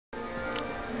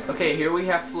Okay, here we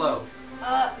have flOw.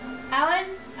 Alan,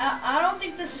 I don't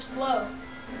think this is flOw.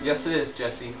 Yes, it is,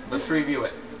 Jesse. Let's review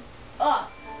it.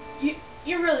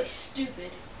 You're really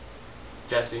stupid.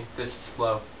 Jesse, this is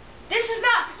flOw. This is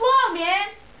not flOw, man.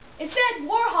 It said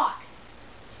Warhawk.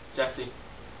 Jesse.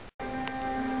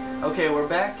 Okay, we're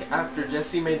back after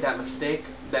Jesse made that mistake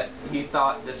that he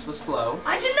thought this was flOw.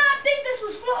 I did not think this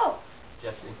was flOw.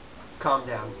 Jesse, calm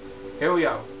down. Here we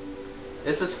go.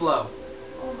 This is flOw.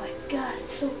 Oh my God,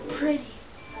 it's so pretty.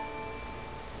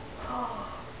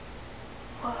 Oh,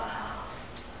 wow.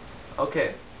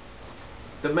 Okay.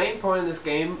 The main point of this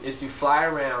game is you fly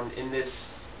around in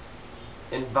this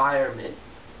environment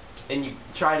and you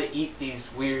try to eat these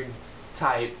weird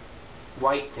type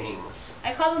white things.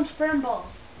 I call them sperm balls.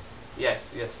 Yes,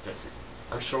 Jesse.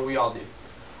 I'm sure we all do.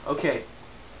 Okay.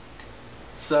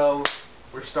 So,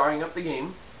 we're starting up the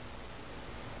game.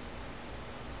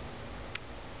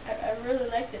 I really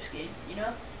like this game, you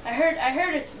know? I heard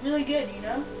it's really good, you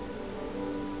know?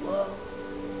 Whoa.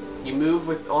 You move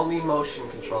with only motion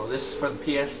control. This is for the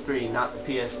PS3, not the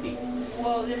PSP.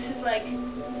 Whoa, this is like...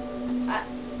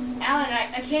 Alan,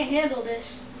 I can't handle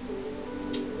this.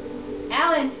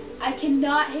 Alan, I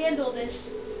cannot handle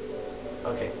this.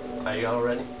 Okay, are you all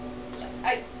ready?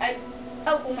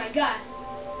 Oh my God.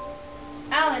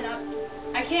 Alan,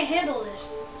 I can't handle this.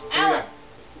 Alan!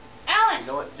 Alan! You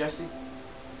know what, Jesse?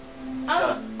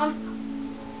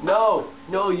 No,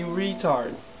 you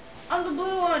retard. I'm the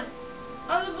blue one.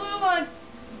 I'm the blue one.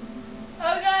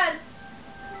 Oh God.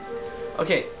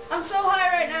 Okay. I'm so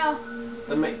high right now.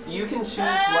 You can choose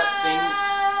what thing.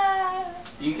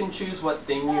 You can choose what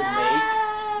thing you make.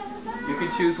 You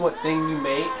can choose what thing you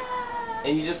make,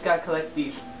 and you just gotta collect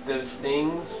those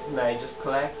things that I just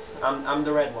collect. I'm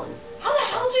the red one. How the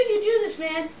hell did you do this,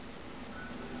 man?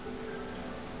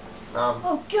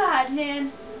 Oh God,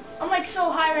 man. I'm like so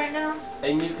high right now.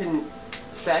 And you can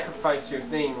sacrifice your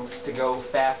things to go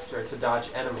faster to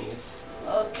dodge enemies.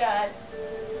 Oh God.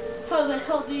 How the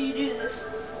hell do you do this?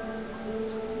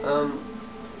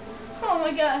 Oh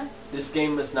my God. This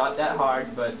game is not that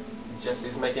hard, but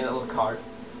Jesse's making it look hard.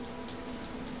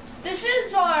 This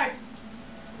is hard.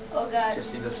 Oh God.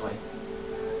 Jesse, this way.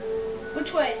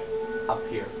 Which way? Up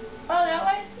here. Oh, that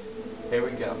way? There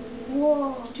we go.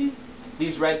 Whoa, dude.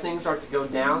 These red things are to go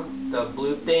down. The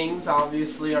blue things,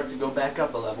 obviously, are to go back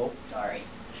up a level. Sorry,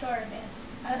 man.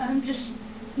 I'm just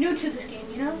new to this game,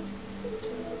 you know?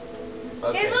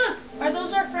 Okay. Hey, look! Are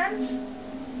those our friends?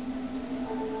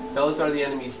 Those are the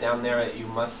enemies down there that you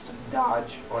must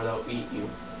dodge, or they'll eat you.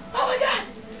 Oh my God!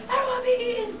 I don't want to be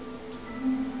eaten!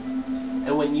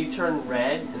 And when you turn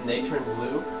red and they turn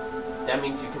blue, that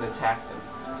means you can attack them.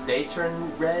 If they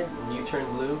turn red and you turn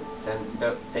blue, then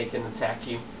they can attack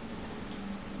you.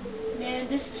 Man,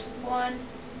 this is fun,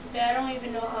 but I don't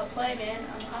even know how to play, man.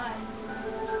 I'm high.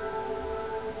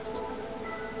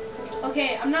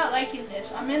 Okay, I'm not liking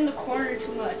this. I'm in the corner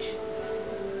too much.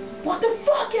 What the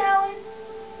fuck, Alan?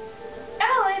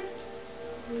 Alan!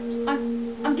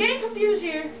 I'm getting confused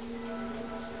here.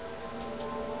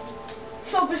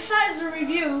 So besides the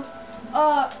review,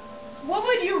 what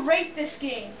would you rate this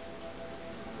game?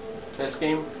 This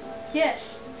game?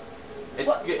 Yes.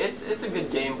 It's a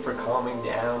good game for calming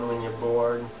down when you're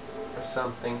bored or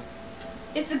something.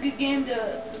 It's a good game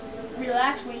to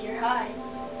relax when you're high.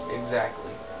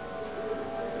 Exactly.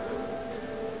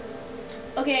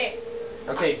 Okay.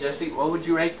 Okay, Jesse, what would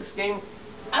you rate this game?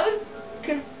 I would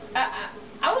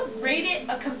rate it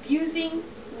a confusing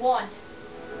 1.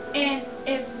 And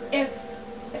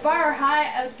if I were high,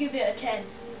 I would give it a 10.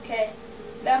 Okay.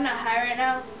 But I'm not high right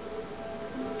now.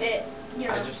 But you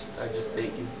know. I just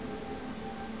ate you.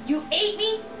 You ate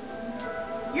me?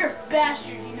 You're a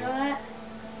bastard, you know that?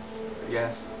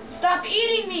 Yes. Stop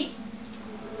eating me!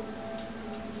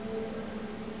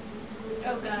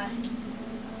 Oh God.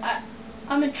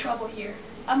 I'm in trouble here.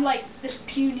 I'm like this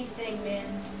puny thing,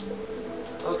 man.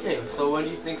 Okay, so what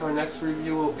do you think our next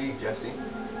review will be, Jesse?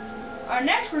 Our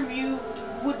next review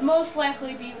would most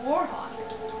likely be Warhawk.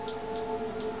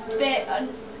 But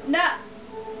not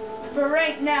for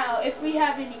right now, if we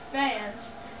have any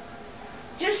fans.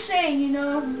 Just saying, you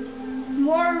know,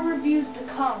 more reviews to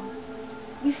come.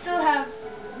 We still have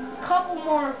a couple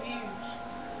more reviews.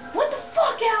 What the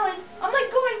fuck, Alan? I'm like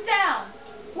going down.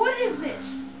 What is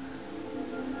this?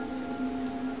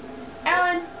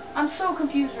 Alan, I'm so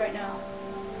confused right now.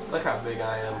 Look how big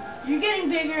I am. You're getting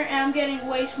bigger and I'm getting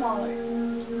way smaller.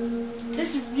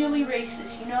 This is really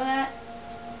racist, you know that?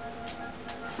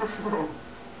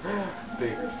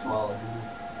 Bigger, smaller.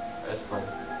 That's funny.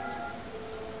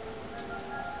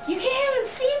 You can't even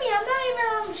see me. I'm not even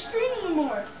on the screen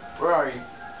anymore. Where are you?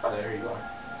 Oh, there you are.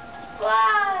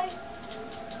 Wow.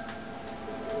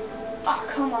 Oh,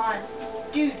 come on.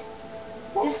 Dude,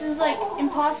 this is like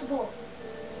impossible.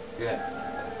 Do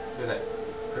that. Do that.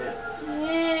 Do that.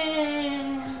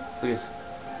 Yeah. Please.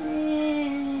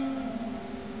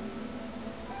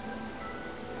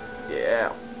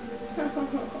 Yeah.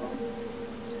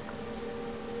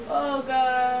 Oh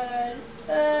God.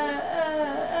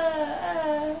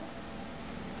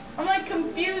 I'm like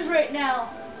confused right now.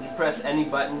 You press any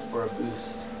button for a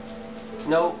boost.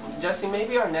 No, Jesse,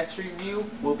 maybe our next review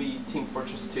will be Team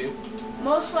Fortress 2.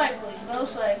 Most likely,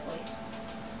 most likely.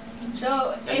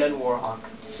 So then Warhawk.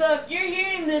 So if you're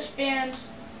hearing this, fans,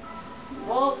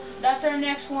 well, that's our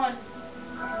next one.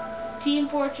 Team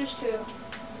Fortress 2.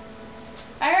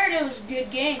 I heard it was a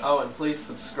good game. Oh, and please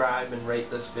subscribe and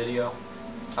rate this video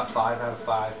a 5 out of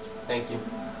 5. Thank you.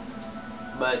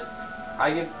 But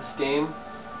I give this game,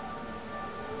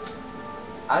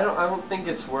 I don't think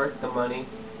it's worth the money.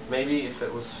 Maybe if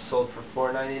it was sold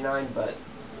for $4.99, but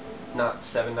not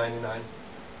 $7.99.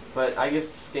 But I give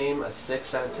this game a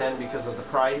 6 out of 10 because of the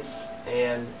price,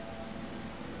 and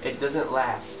it doesn't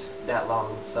last that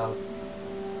long. So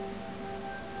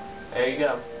there you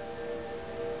go.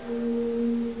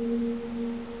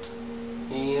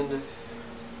 And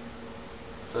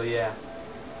so yeah.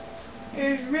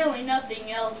 There's really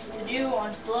nothing else to do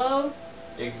on flOw.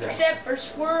 Exactly. Except for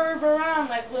swerve around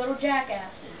like little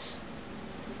jackasses.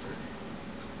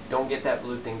 Don't get that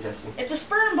blue thing, Jesse. It's a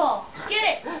sperm ball.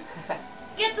 Get it.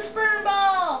 Get the sperm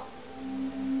ball.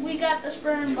 We got the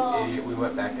sperm ball. You idiot, we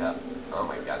went back up. Oh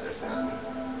my God, there's an enemy.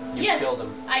 You Yes, killed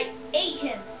him. I ate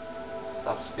him.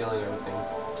 Stop stealing everything.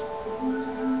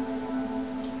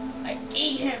 I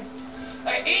ate him.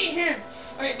 I ate him.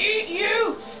 I ate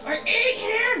you. I ate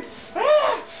him.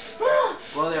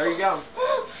 Well, there you go.